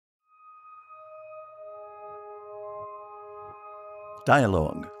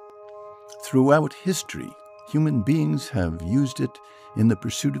Dialogue. Throughout history, human beings have used it in the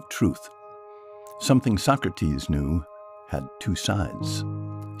pursuit of truth. Something Socrates knew had two sides.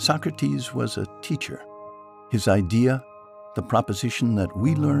 Socrates was a teacher. His idea, the proposition that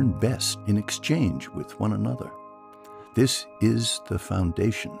we learn best in exchange with one another. This is the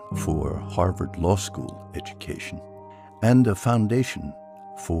foundation for Harvard Law School education and a foundation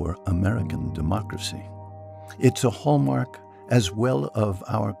for American democracy. It's a hallmark as well of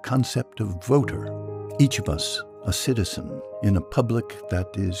our concept of voter, each of us a citizen in a public that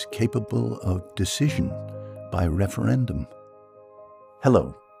is capable of decision by referendum.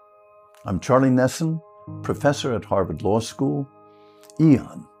 Hello, I'm Charlie Nesson, professor at Harvard Law School,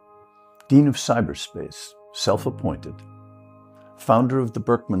 Eon, Dean of Cyberspace, self-appointed, founder of the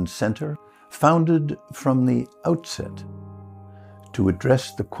Berkman Center, founded from the outset to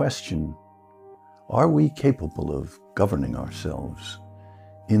address the question, are we capable of governing ourselves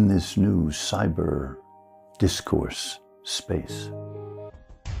in this new cyber discourse space?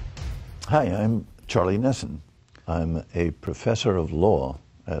 Hi, I'm Charlie Nesson. I'm a professor of law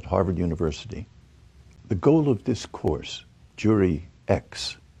at Harvard University. The goal of this course,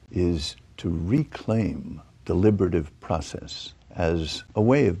 JuryX, is to reclaim deliberative process as a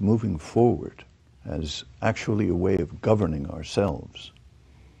way of moving forward, as actually a way of governing ourselves.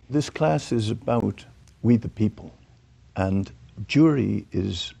 This class is about we the people, and jury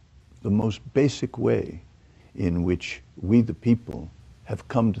is the most basic way in which we the people have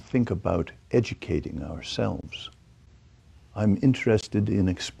come to think about educating ourselves. I'm interested in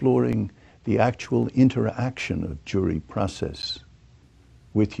exploring the actual interaction of jury process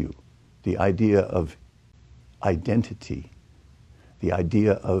with you, the idea of identity, the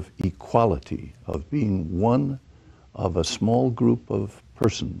idea of equality, of being one of a small group of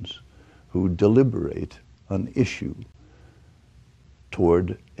persons who deliberate an issue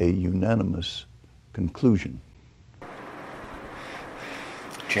toward a unanimous conclusion.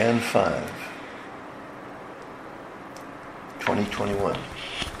 Jan 5, 2021.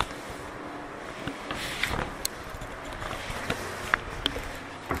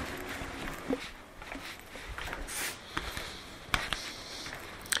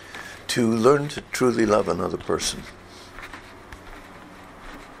 To learn to truly love another person,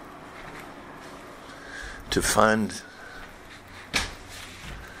 to find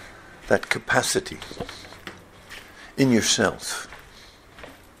that capacity in yourself.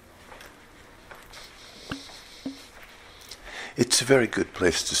 It's a very good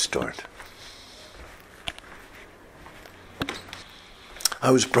place to start.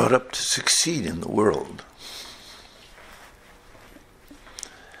 I was brought up to succeed in the world,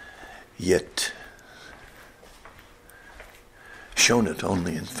 yet shown it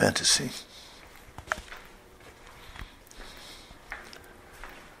only in fantasy.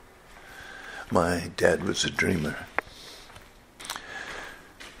 My dad was a dreamer.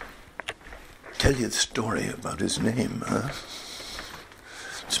 Tell you the story about his name, huh?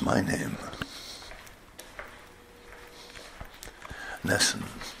 It's my name. Nesson.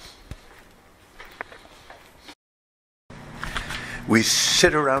 We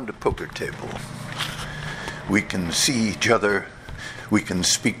sit around a poker table. We can see each other. We can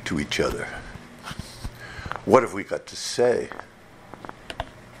speak to each other. What have we got to say?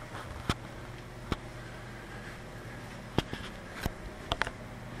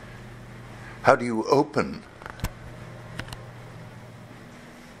 How do you open?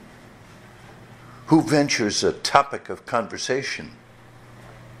 Who ventures a topic of conversation?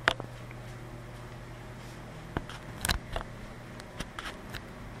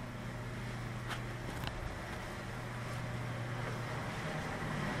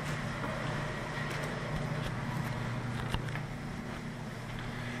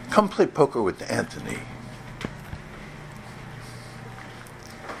 Come play poker with Anthony.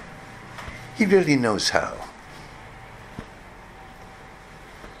 He really knows how.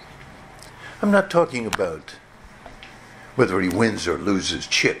 I'm not talking about whether he wins or loses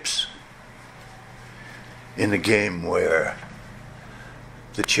chips in a game where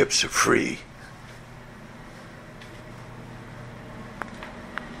the chips are free.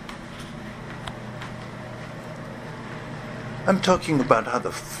 I'm talking about how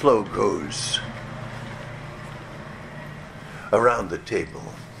the flow goes around the table.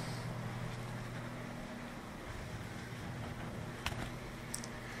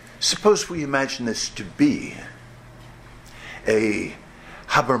 Suppose we imagine this to be a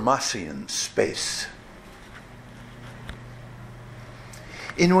Habermasian space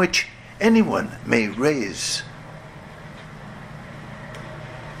in which anyone may raise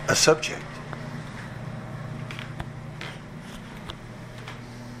a subject.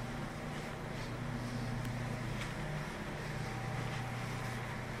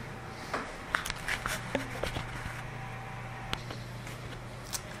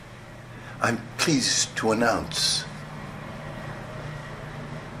 I'm pleased to announce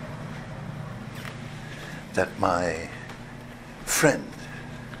that my friend,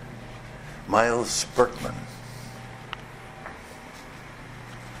 Miles Berkman,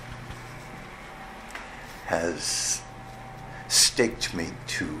 has staked me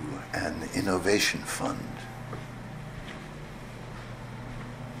to an innovation fund.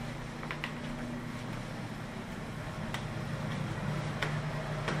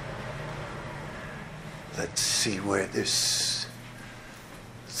 Let's see where this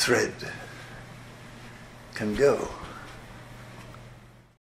thread can go.